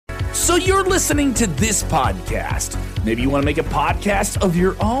So you're listening to this podcast. Maybe you want to make a podcast of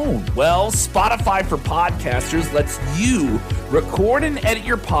your own. Well, Spotify for Podcasters lets you record and edit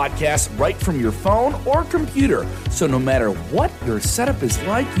your podcast right from your phone or computer. So no matter what your setup is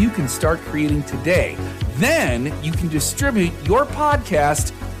like, you can start creating today. Then you can distribute your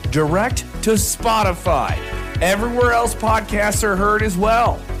podcast direct to Spotify. Everywhere else podcasts are heard as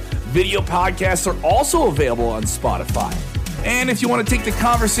well. Video podcasts are also available on Spotify. And if you want to take the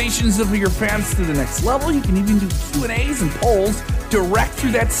conversations of your fans to the next level, you can even do Q&As and polls direct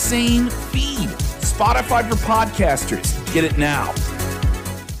through that same feed. Spotify for Podcasters. Get it now.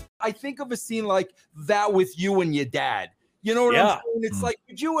 I think of a scene like that with you and your dad. You know what I'm saying? It's like,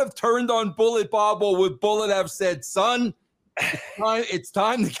 would you have turned on Bullet Bob, or would Bullet have said, son, it's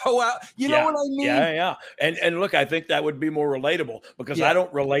time to go out? You know what I mean? Yeah. And look, I think that would be more relatable because I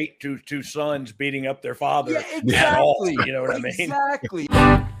don't relate to two sons beating up their father at all. You know what I mean? Exactly.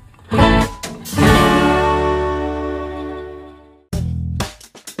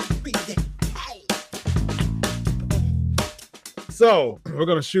 So we're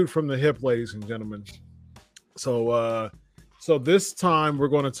going to shoot from the hip, ladies and gentlemen. So this time we're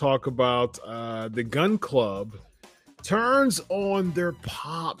going to talk about the Gunn Club turns on their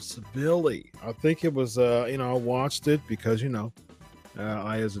pops, Billy. I think it was, I watched it because,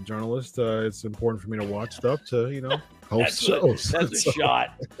 I, as a journalist, it's important for me to watch stuff to, host shows. That's a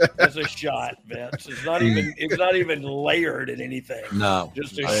shot. That's a shot, Vince. It's not even layered in anything. No,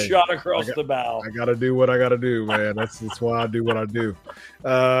 just a shot across the bow. I got to do what I got to do, man. That's why I do what I do.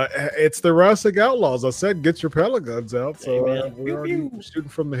 It's the Wrestling Outlaws. I said, get your pellet guns out. So we're already shooting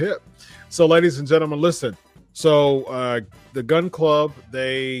from the hip. So, ladies and gentlemen, listen. So the Gunn Club,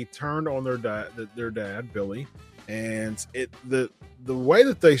 they turned on their dad, Billy, and the way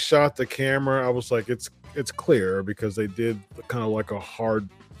that they shot the camera, I was like, it's clear because they did kind of like a hard,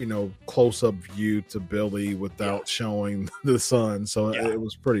 close-up view to Billy without showing the son. So it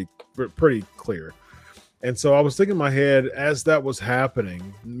was pretty clear. And so I was thinking in my head as that was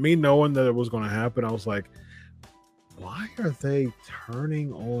happening, me knowing that it was going to happen, I was like, why are they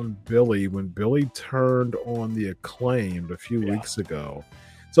turning on Billy when Billy turned on the Acclaimed a few weeks ago?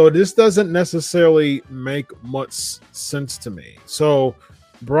 So this doesn't necessarily make much sense to me. So,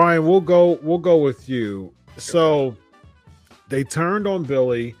 Brian, we'll go with you. So they turned on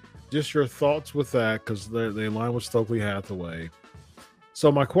Billy. Just your thoughts with that, because they aligned with Stokely Hathaway.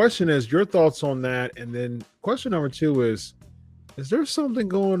 So my question is your thoughts on that, and then question number 2 is there something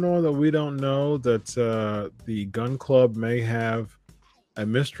going on that we don't know that the Gunn Club may have a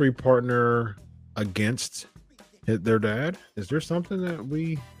mystery partner against their dad? Is there something that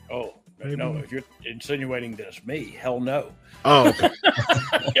we... Oh, maybe? No, if you're insinuating that it's me, hell no. Oh,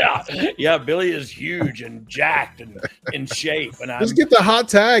 okay. Yeah, Billy is huge and jacked and in shape. And just get the hot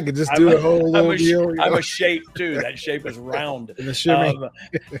tag and just do the whole little deal. I'm a shape too. That shape is round. And the shimmy.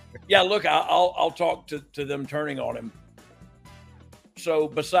 Look, I'll talk to them turning on him. So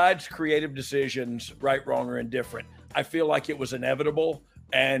besides creative decisions, right, wrong, or indifferent, I feel like it was inevitable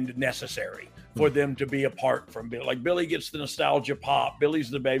and necessary for them to be apart from Billy. Like, Billy gets the nostalgia pop.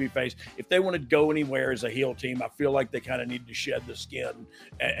 Billy's the babyface. If they want to go anywhere as a heel team, I feel like they kind of need to shed the skin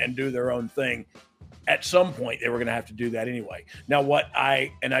and do their own thing. At some point, they were going to have to do that anyway. Now,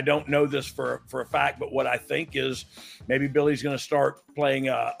 I don't know this for a fact, but what I think is maybe Billy's going to start playing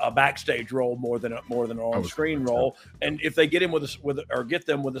a backstage role more than an on-screen role. And if they get him get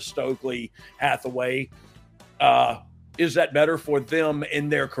them with a Stokely Hathaway, is that better for them in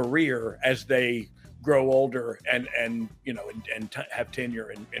their career as they grow older and have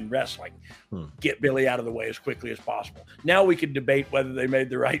tenure in wrestling? Get Billy out of the way as quickly as possible. Now we can debate whether they made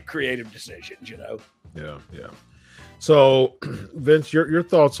the right creative decisions. Yeah. So, Vince, your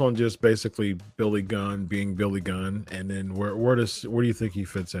thoughts on just basically Billy Gunn being Billy Gunn, and then where do you think he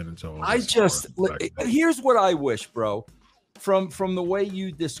fits into all this? Here's what I wish, bro. From the way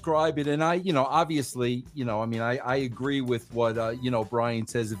you describe it, and I obviously, I agree with what, Brian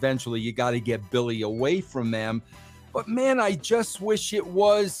says. Eventually you got to get Billy away from them. But man, I just wish it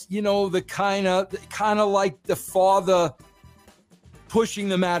was, the kind of like the father pushing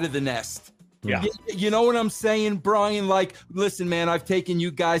them out of the nest. Yeah. You know what I'm saying, Brian? Like, listen, man, I've taken you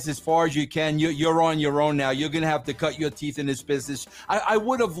guys as far as you can. You're on your own now. You're going to have to cut your teeth in this business. I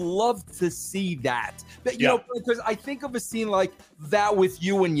would have loved to see that. But, because I think of a scene like that with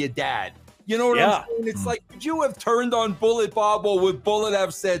you and your dad. You know what I'm saying? It's like, would you have turned on Bullet Bob, or would Bullet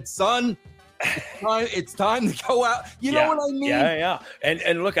have said, son, It's time to go out. You know what I mean? Yeah.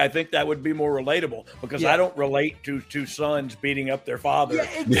 And look, I think that would be more relatable because I don't relate to two sons beating up their father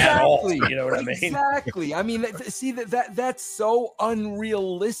at all. You know what I mean? Exactly. I mean, see that's so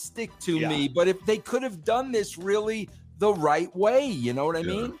unrealistic to me. But if they could have done this really the right way, you know what I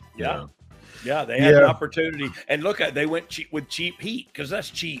mean? Yeah. They had an opportunity. And look, they went with cheap heat because that's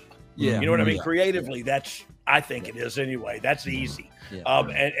cheap. Yeah. You know what I mean? Creatively, I think it is anyway. That's easy.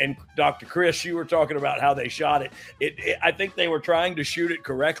 And Dr. Chris, you were talking about how they shot it. I think they were trying to shoot it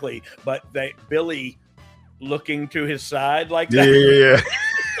correctly, but Billy looking to his side like that.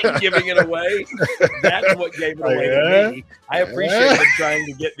 Giving it away. That's what gave it away to me. I appreciate him trying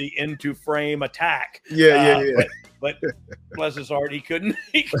to get the into frame attack. But bless his heart, he couldn't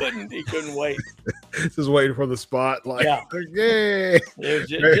wait. Just waiting for the spot. Like, it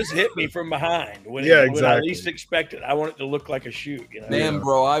just hit me from behind when I least expected. I want it to look like a shoot. You know? Man,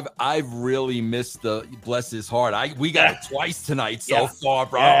 bro, I've really missed the bless his heart. We got it twice tonight so far,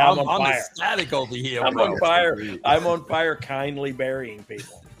 bro. Yeah, I'm ecstatic over here. I'm on fire. I'm on fire. Kindly burying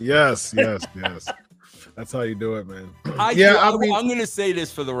people. Yes. That's how you do it, man. I'm going to say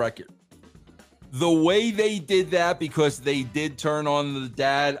this for the record. The way they did that, because they did turn on the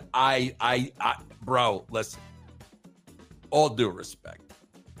dad, bro, listen, all due respect,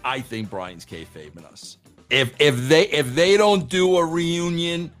 I think Brian's kayfabing us. If they don't do a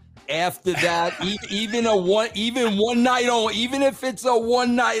reunion after that, even one night only, even if it's a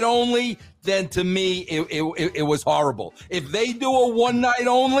one night only, then to me it was horrible. If they do a one night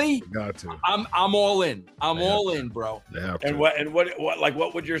only, got to. I'm all in. All in, bro. And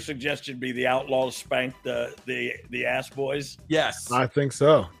what would your suggestion be? The Outlaws spank the ass boys? Yes, I think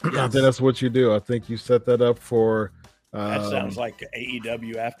so. Yes. I think that's what you do. I think you set that up for. That sounds like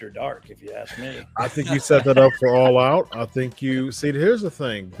AEW After Dark, if you ask me. I think you set that up for All Out. I think you see. Here's the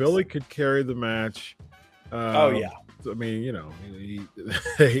thing: Billy could carry the match. I mean, you know,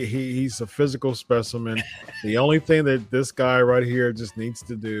 he's a physical specimen. The only thing that this guy right here just needs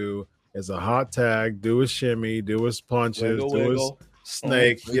to do is a hot tag, do a shimmy, do his punches, his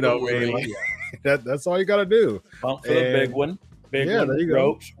snake. You know, that's all you got to do. Bump for the big one. Big one.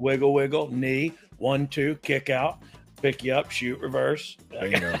 Ropes, wiggle, knee, 1-2, kick out, pick you up, shoot, reverse.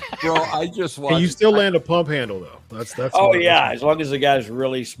 Bro, I just watched. Can you still land a pump handle though? That's. As long as the guy's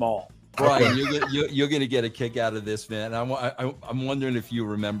really small. Brian, you're going to get a kick out of this, man. I'm wondering if you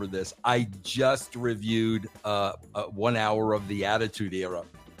remember this. I just reviewed 1 hour of the Attitude Era,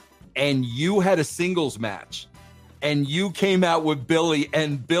 and you had a singles match, and you came out with Billy,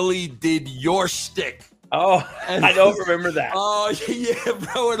 and Billy did your shtick. Oh, I don't remember that. Oh, yeah,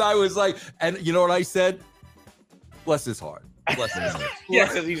 bro. And I was like, and you know what I said? Bless his heart. Yeah,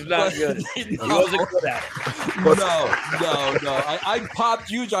 because he's not good. He wasn't good at it. No. I popped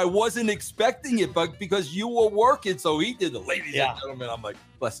huge. I wasn't expecting it, but because you were working, so he did the ladies and gentlemen. I'm like,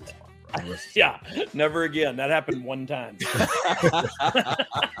 bless his heart, bro. Yeah, never again. That happened one time.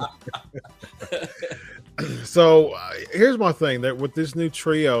 So here's my thing: that with this new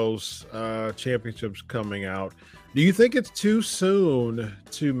trios championships coming out, do you think it's too soon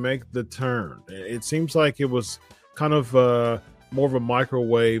to make the turn? It seems like it was kind of more of a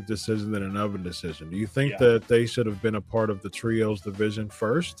microwave decision than an oven decision. Do you think that they should have been a part of the trios division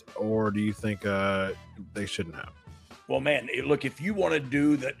first, or do you think they shouldn't have? Well, man, look, if you want to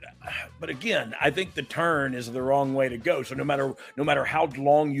do that, but again, I think the turn is the wrong way to go. So no matter how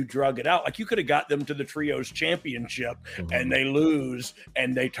long you drug it out, like you could have got them to the trios championship and they lose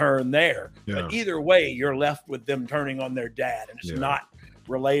and they turn there. Yeah. But either way, you're left with them turning on their dad, and it's not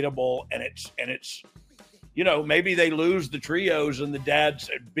relatable. And it's, you know, maybe they lose the trios and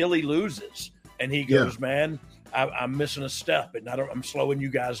the Billy loses and he goes, man, I'm missing a step and I'm slowing you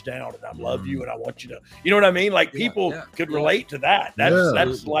guys down and I love you and I want you to, you know what I mean? Like people could relate to that.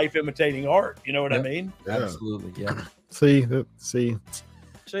 That's life imitating art. You know what I mean? Yeah. Absolutely. Yeah. See,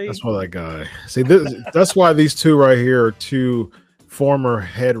 that's why that guy, that's why these two right here are two former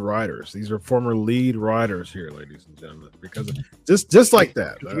head writers. These are former lead writers here, ladies and gentlemen, because just like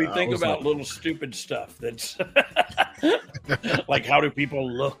that. We think about little stupid stuff that's like, how do people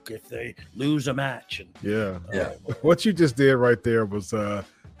look if they lose a match? And, what you just did right there was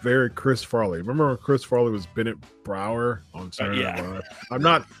very Chris Farley. Remember when Chris Farley was Bennett Brower on Saturday Night Live? I'm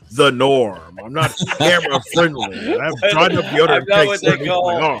not the norm. I'm not camera friendly. I'm trying to be I'm not what they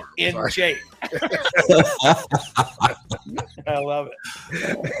call in shape. I love it.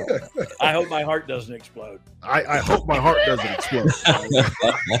 I hope my heart doesn't explode. I hope my heart doesn't explode.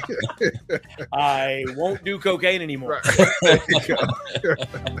 I won't do cocaine anymore. There you go.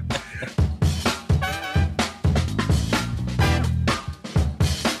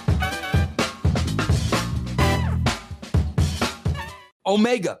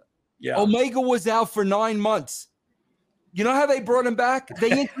 Omega. Yeah. Omega was out for 9 months. You know how they brought him back?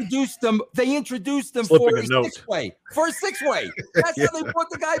 They introduced him. They introduced him for a six-way. For a six-way. That's how they brought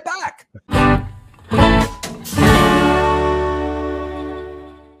the guy back.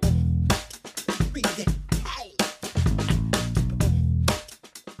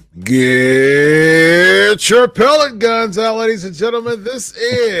 Get your pellet guns out, ladies and gentlemen. This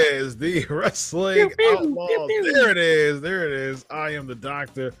is the Wrestling Outlaws. There it is. There it is. I am the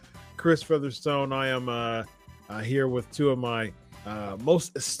Doctor, Chris Featherstone. I am here with two of my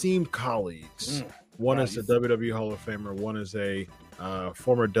most esteemed colleagues. One is a WWE Hall of Famer. One is a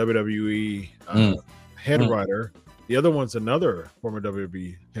former WWE head writer. The other one's another former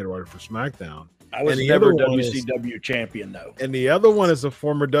WWE head writer for SmackDown. I was never WCW champion, though. And the other one is a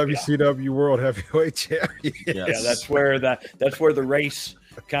former WCW World Heavyweight Champion. Yeah, that's where the race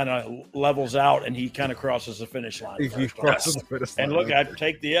kind of levels out, and he kind of crosses the finish line. And look, I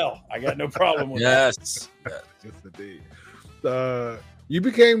take the L. I got no problem with that. Yes, indeed. You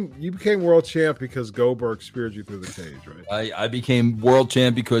became world champ because Goldberg speared you through the cage, right? I became world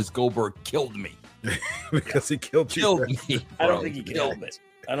champ because Goldberg killed me. Because he killed you. Me. I don't think he killed it.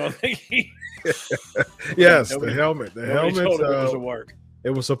 I don't think he. Yes, the helmet. The helmet was a work. It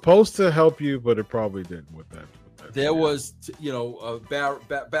was supposed to help you, but it probably didn't with that. There was,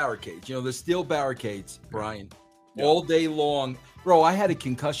 barricades. The steel barricades, Brian, all day long. Bro, I had a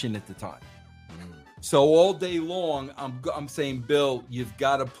concussion at the time. So all day long, I'm saying, Bill, you've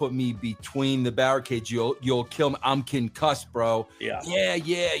got to put me between the barricades. You'll kill me. I'm concussed, bro. Yeah.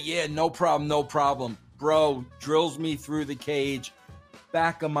 No problem. Bro, drills me through the cage,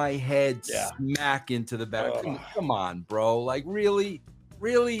 back of my head, smack into the back. Come on, bro. Like, really?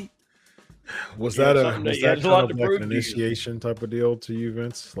 Was that kind of like an initiation type of deal to you,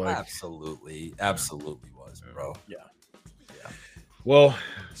 Vince? Like, absolutely was, bro. Yeah. Well,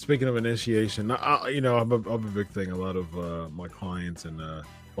 speaking of initiation, I'm a big thing. A lot of my clients and a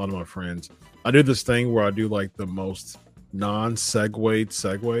lot of my friends, I do this thing where I do like the most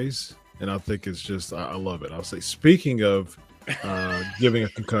segues, and I think it's just I love it. I'll say, speaking of giving a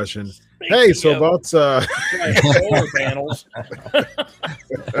concussion. Hey, so about solar panels.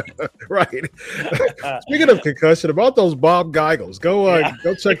 Right. Speaking of concussion, about those Bob Geigels, go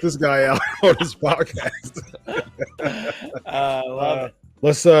check this guy out on his podcast. I love it.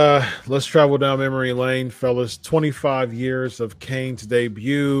 Let's travel down memory lane, fellas. 25 years of Kane's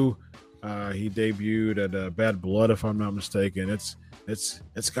debut. He debuted at Bad Blood, if I'm not mistaken. It's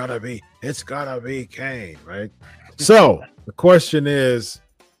gotta be Kane, right? So the question is,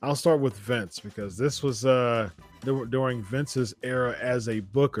 I'll start with Vince, because this was during Vince's era as a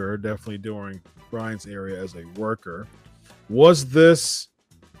booker, definitely during Brian's era as a worker. Was this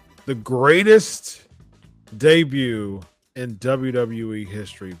the greatest debut in WWE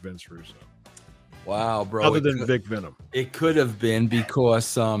history, Vince Russo? Wow, bro. Other than Vic Venom. It could have been,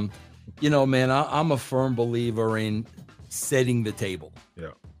 because, man, I'm a firm believer in setting the table. Yeah.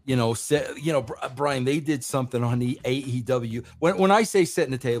 Brian, they did something on the AEW. When I say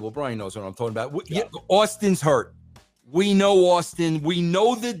setting the table, Brian knows what I'm talking about. Austin's hurt. We know Austin. We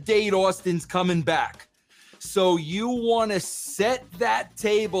know the date Austin's coming back. So you want to set that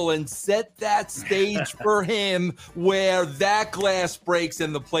table and set that stage for him where that glass breaks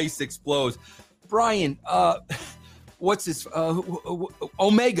and the place explodes. Brian, what's this?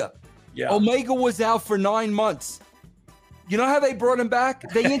 Omega. Yeah. Omega was out for 9 months. You know how they brought him back?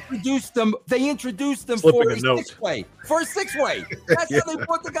 They introduced them. For a six-way. That's how they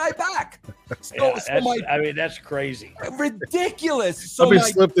brought the guy back. That's crazy. Ridiculous. Let me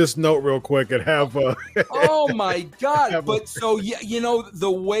slip this note real quick and have. Oh my God! But the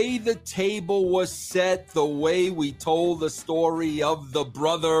way the table was set, the way we told the story of the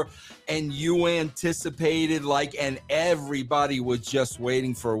brother, and you anticipated and everybody was just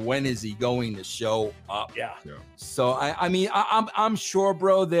waiting for when is he going to show up? Yeah. So I'm sure,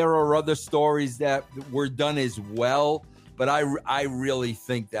 bro, there are other stories that were done as well, but I really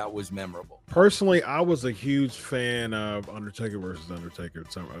think that was memorable. Personally, I was a huge fan of Undertaker versus Undertaker at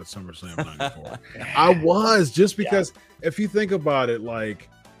SummerSlam '94. I was, just because if you think about it,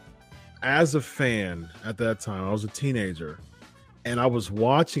 as a fan at that time, I was a teenager. And I was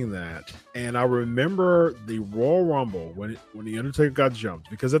watching that, and I remember the Royal Rumble when the Undertaker got jumped,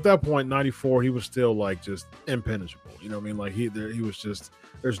 because at that point, '94, he was still just impenetrable. You know what I mean? He was just,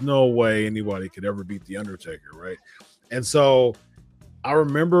 there's no way anybody could ever beat the Undertaker, right? And so I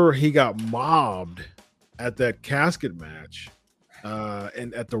remember he got mobbed at that casket match,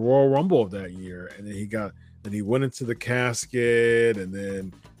 and at the Royal Rumble of that year, and then he went into the casket, and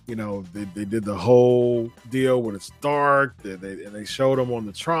then they did the whole deal when it's dark. They showed him on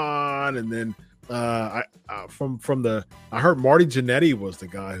the Tron, and then I heard Marty Jannetty was the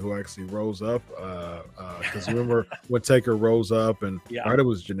guy who actually rose up. Because remember when Taker rose up, and I heard it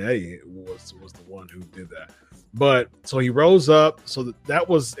was Jannetty was the one who did that. But so he rose up. So that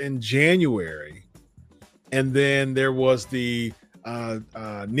was in January, and then there was the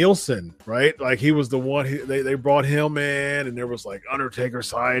Nielsen, right? Like he was the one they brought him in, and there was like Undertaker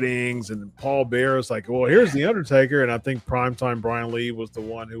sightings, and Paul Bear was like, well, here's the Undertaker, and I think Primetime Brian Lee was the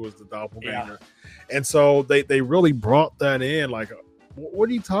one who was the doppelganger. And so they really brought that in. Like, what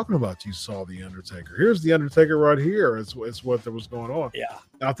are you talking about? You saw the Undertaker. Here's the Undertaker right here. It's what there was going on.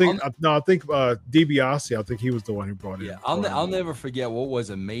 I think DiBiase, I think he was the one who brought it in. I'll never forget what was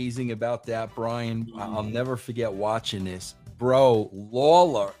amazing about that, Brian. I'll never forget watching this. Bro,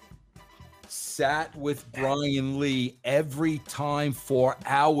 Lawler sat with Brian Lee every time for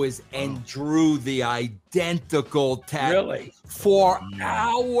hours and drew the identical tag. Really? For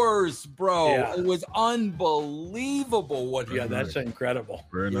hours, bro. It was unbelievable what he did. That's incredible.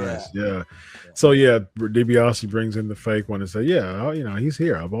 Very nice. Yeah. So DiBiase brings in the fake one and said, he's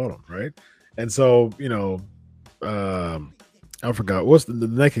here. I bought him, right? And so, I forgot what's the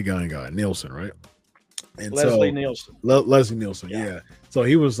naked guy, Nielsen, right? And Leslie Nielsen. Leslie Nielsen, yeah. So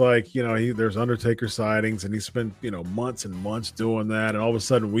he was like, there's Undertaker sightings, and he spent, months and months doing that. And all of a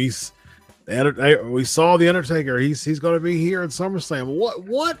sudden we saw the Undertaker. He's going to be here at SummerSlam.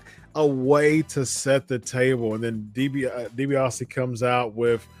 What a way to set the table. And then DiBiase comes out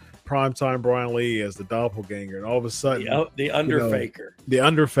with Primetime Brian Lee as the doppelganger, and all of a sudden the Underfaker. The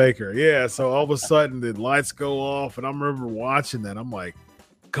Underfaker, yeah. So all of a sudden the lights go off, and I remember watching that. I'm like,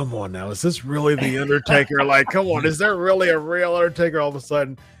 come on now, is this really the Undertaker? Like, come on, is there really a real Undertaker? All of a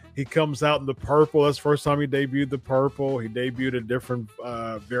sudden, he comes out in the purple. That's the first time he debuted the purple. He debuted a different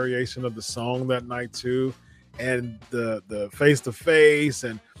variation of the song that night too, and the face to face.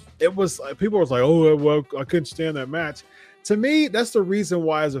 And it was people was like, oh well, I couldn't stand that match. To me, that's the reason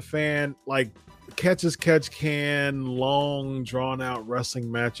why, as a fan, like catch can long drawn out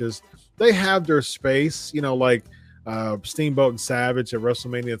wrestling matches, they have their space. Like Steamboat and Savage at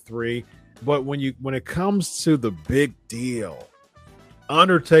WrestleMania 3, but when it comes to the big deal,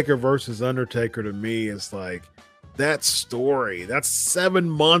 Undertaker versus Undertaker, to me is like that story. That's 7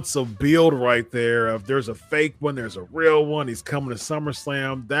 months of build right there. Of there's a fake one, there's a real one. He's coming to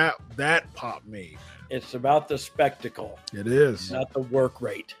SummerSlam. That popped me. It's about the spectacle. It is, not the work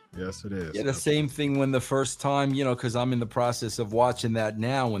rate. Yes, it is. Yeah, the same thing when the first time, because I'm in the process of watching that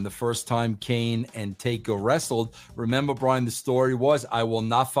now, when the first time Kane and Taker wrestled, remember, Brian, the story was, I will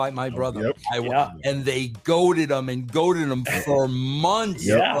not fight my brother. Yep. I will. And they goaded him for months,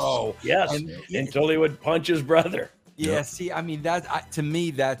 bro. Yes, until he would punch his brother. Yeah, see, I mean, to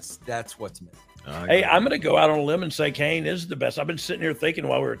me, that's what's missing. Hey, I'm going to go out on a limb and say Kane is the best. I've been sitting here thinking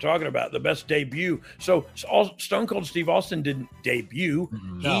while we were talking about the best debut. So Stone Cold Steve Austin didn't debut.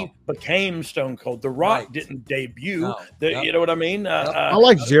 No. He became Stone Cold. The Rock didn't debut. No. You know what I mean? I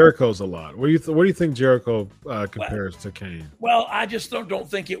like Jericho's a lot. What do you think Jericho compares to Kane? Well, I just don't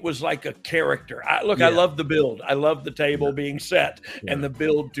think it was like a character. I love the build. I love the table being set and the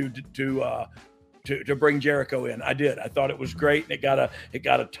build to bring Jericho in. I did. I thought it was great, and it got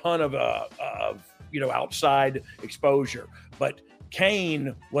a ton of outside exposure. But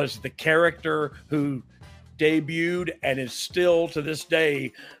Kane was the character who debuted and is still to this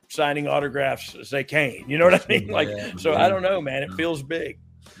day signing autographs as say Kane. You know what I mean? I don't know, man. It feels big.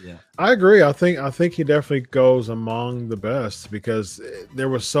 Yeah, I agree. I think he definitely goes among the best because there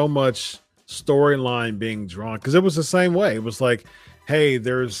was so much storyline being drawn. Because it was the same way. It was like, hey,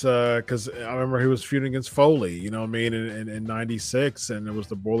 there's because I remember he was feuding against Foley, you know what I mean, in 96, and it was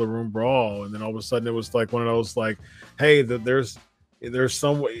the Boiler Room Brawl, and then all of a sudden it was like one of those like, hey, there's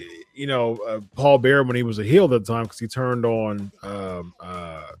some way, Paul Bear when he was a heel at the time because he turned on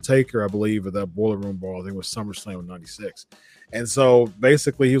Taker, I believe, at that Boiler Room Brawl. I think it was SummerSlam in 96, and so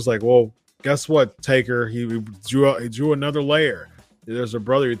basically he was like, well, guess what, Taker? He drew another layer. There's a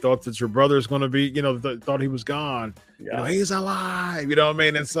brother. You thought that your brother's going to be, thought he was gone. He's alive. You know what I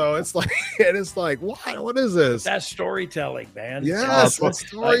mean? And so it's like, what is this? That's storytelling, man. Yes, that's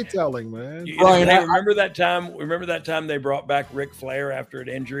storytelling, man. Brian, remember that time? Remember that time they brought back Ric Flair after an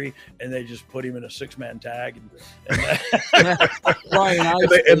injury, and they just put him in a 6-man tag. Brian,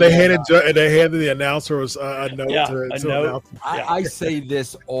 they handed the announcer a note to announce. I say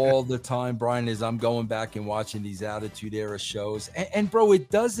this all the time, Brian, as I'm going back and watching these Attitude Era shows, and bro,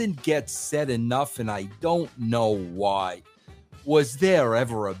 it doesn't get said enough, and I don't know why. Was there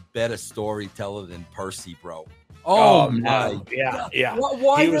ever a better storyteller than Percy, bro? Oh no. my! Yeah.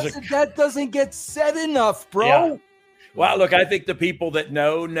 Why that doesn't get said enough, bro? Yeah. Well, look, I think the people that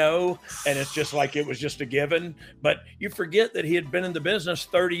know, and it's just like it was just a given. But you forget that he had been in the business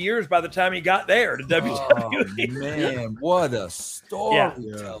 30 years by the time he got there to WWE. Man, what a storyteller!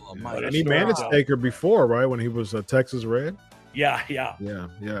 Yeah. And he managed Taker before, right? When he was Texas Red. Yeah.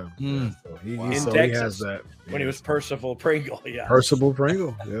 Mm. So he has that. When he was Percival Pringle, Percival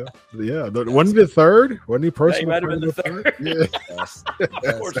Pringle, yeah. Wasn't he the third? Wasn't he Percival? He might have been the third. Yeah.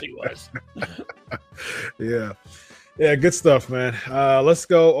 Of course he was. Yeah, good stuff, man. Let's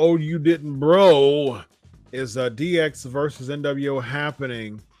go. Oh, you didn't, bro. Is DX versus NWO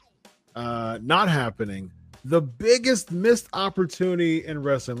happening? Not happening. The biggest missed opportunity in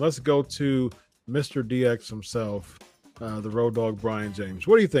wrestling. Let's go to Mr. DX himself, the Road Dogg Brian James.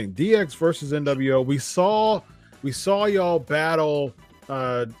 What do you think? DX versus NWO. We saw y'all battle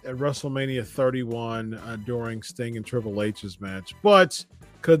at WrestleMania 31 during Sting and Triple H's match, but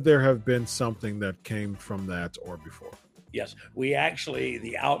could there have been something that came from that or before? Yes, we actually,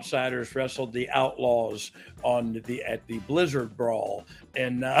 the Outsiders wrestled the Outlaws at the Blizzard Brawl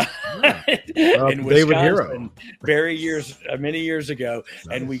in Wisconsin, many years ago,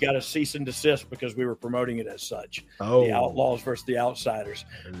 nice. And we got a cease and desist because we were promoting it as such. The Outlaws versus the Outsiders.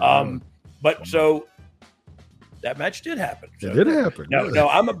 So that match did happen. So, it did happen. No,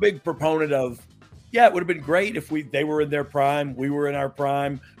 I'm a big proponent of. Yeah, it would have been great if they were in their prime, we were in our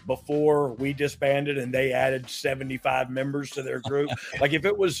prime before we disbanded and they added 75 members to their group. Like if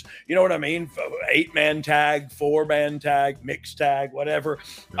it was, you know what I mean, 8-man tag, 4-man tag, mixed tag, whatever.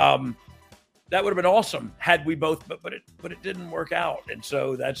 That would have been awesome had we both, but it didn't work out. And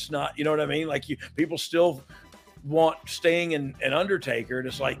so that's not, you know what I mean? Like people still want Sting and Undertaker, and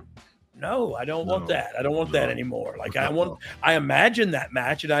it's like, no, I don't want that. I don't want that anymore. Like I imagine that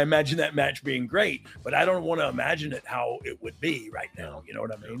match, and I imagine that match being great, but I don't want to imagine it how it would be right now. You know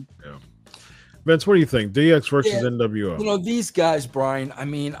what I mean? Yeah. Vince, what do you think? DX versus NWO. You know, these guys, Brian. I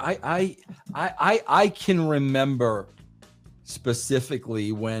mean, I can remember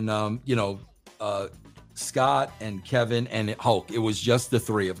specifically when Scott and Kevin and Hulk. It was just the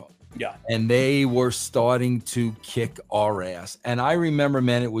three of them. Yeah. And they were starting to kick our ass. And I remember,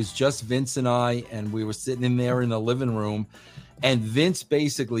 man, it was just Vince and I, and we were sitting in there in the living room, and Vince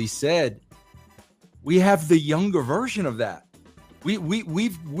basically said, we have the younger version of that.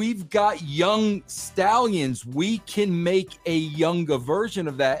 We've got young stallions. We can make a younger version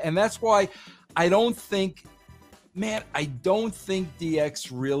of that. And that's why I don't think DX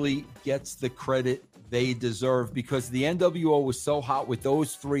really gets the credit they deserve, because the NWO was so hot with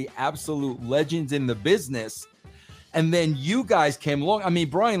those three absolute legends in the business. And then you guys came along. I mean,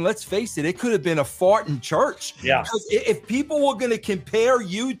 Brian, let's face it, it could have been a fart in church. Yeah. Because if people were going to compare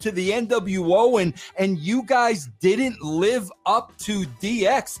you to the NWO and you guys didn't live up to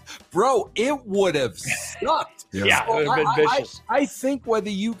DX, bro, it would have sucked. Yeah, it would have been vicious. I think whether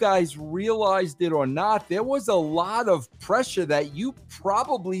you guys realized it or not, there was a lot of pressure that you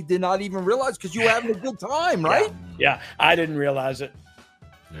probably did not even realize because you were having a good time, right? Yeah, I didn't realize it.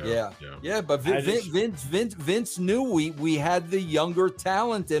 Yeah, but Vince knew we had the younger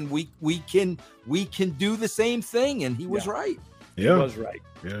talent, and we can do the same thing, and he was right. Yeah, he was right.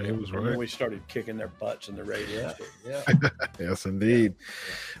 Yeah, he was right. When we started kicking their butts in the radio. Yeah. Yes, indeed.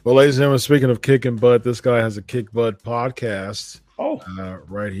 Well, ladies and gentlemen, speaking of kicking butt, this guy has a Kick Butt podcast.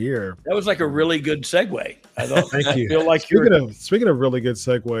 Right here. That was like a really good segue. I thought. Thank you. Feel like speaking of really good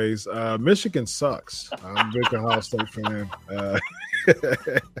segues, Michigan sucks. I'm a big Ohio State fan.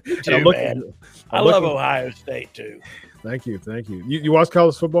 I love Ohio State too. Thank you. You watch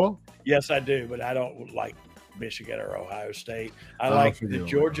college football? Yes, I do, but I don't like Michigan or Ohio State. I like the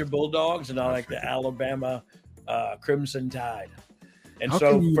Georgia Bulldogs, and I like the Alabama Crimson Tide. And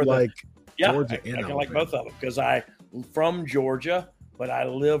Georgia I can like both of them because I'm from Georgia, but I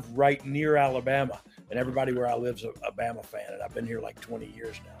live right near Alabama, and everybody where I live is a Bama fan, and I've been here like 20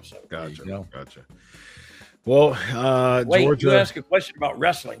 years now. So Gotcha. Well, wait, Georgia, you asked a question about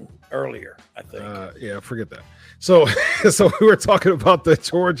wrestling earlier, I think. Forget that. So we were talking about the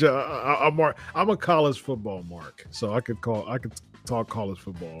Georgia. I'm a college football mark, so I could talk college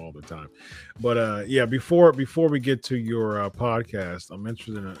football all the time. But before we get to your podcast, I'm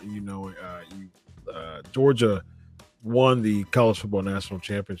interested in Georgia won the college football national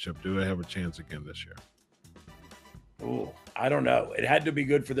championship. Do they have a chance again this year? Oh, I don't know. It had to be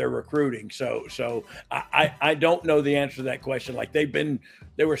good for their recruiting. So I don't know the answer to that question. Like they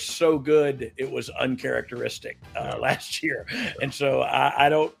were so good, it was uncharacteristic last year, and so I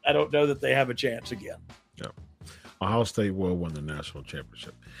don't know that they have a chance again. Yeah, Ohio State will win the national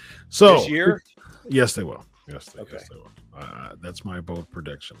championship. So this year, yes, they will. Yes, they, Okay. yes, they will. That's my bold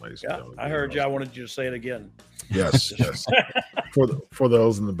prediction, ladies and Yeah, gentlemen. I heard you. I wanted you to say it again. Yes, yes. For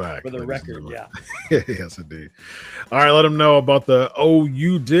those in the back. For the ladies and record, gentlemen. yeah. Yes, indeed. All right, let them know about the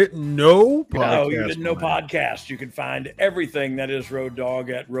You Didn't Know podcast. Oh, you didn't know podcast. You can find everything that is Road Dogg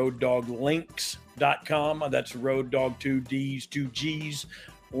at roaddoglinks.com. That's Road Dogg, 2 D's, 2 G's,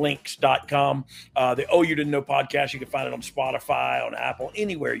 links.com. The You Didn't Know podcast, you can find it on Spotify, on Apple,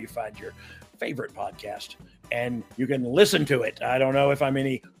 anywhere you find your favorite podcast. And you can listen to it. I don't know if I'm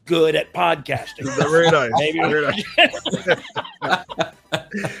any good at podcasting. Very nice. Maybe. Very nice.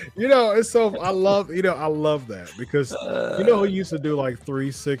 It's so I love that because who used to do like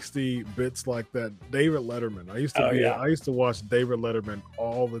 360 bits like that? David Letterman. I used to watch David Letterman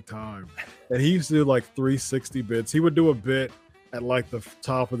all the time, and he used to do like 360 bits. He would do a bit at like the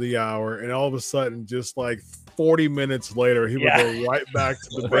top of the hour, and all of a sudden, just like 40 minutes later, he would go right back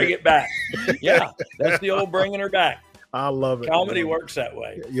to the bring it back. Yeah, that's the old bringing her back. I love it. Comedy works that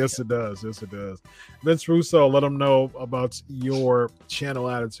way. Yes, it does. Yes, it does. Vince Russo, let them know about your channel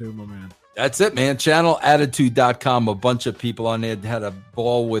attitude, my man. That's it, man. Channelattitude.com. A bunch of people on there had a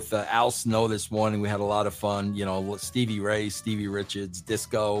ball with Al Snow this morning. We had a lot of fun. Stevie Ray, Stevie Richards,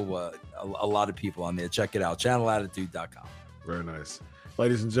 Disco, a lot of people on there. Check it out. Channelattitude.com. Very nice.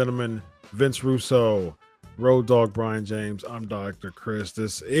 Ladies and gentlemen, Vince Russo, Road Dogg Brian James. I'm Dr. Chris.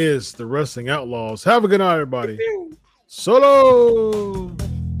 This is the Wrestling Outlaws. Have a good night, everybody. Solo.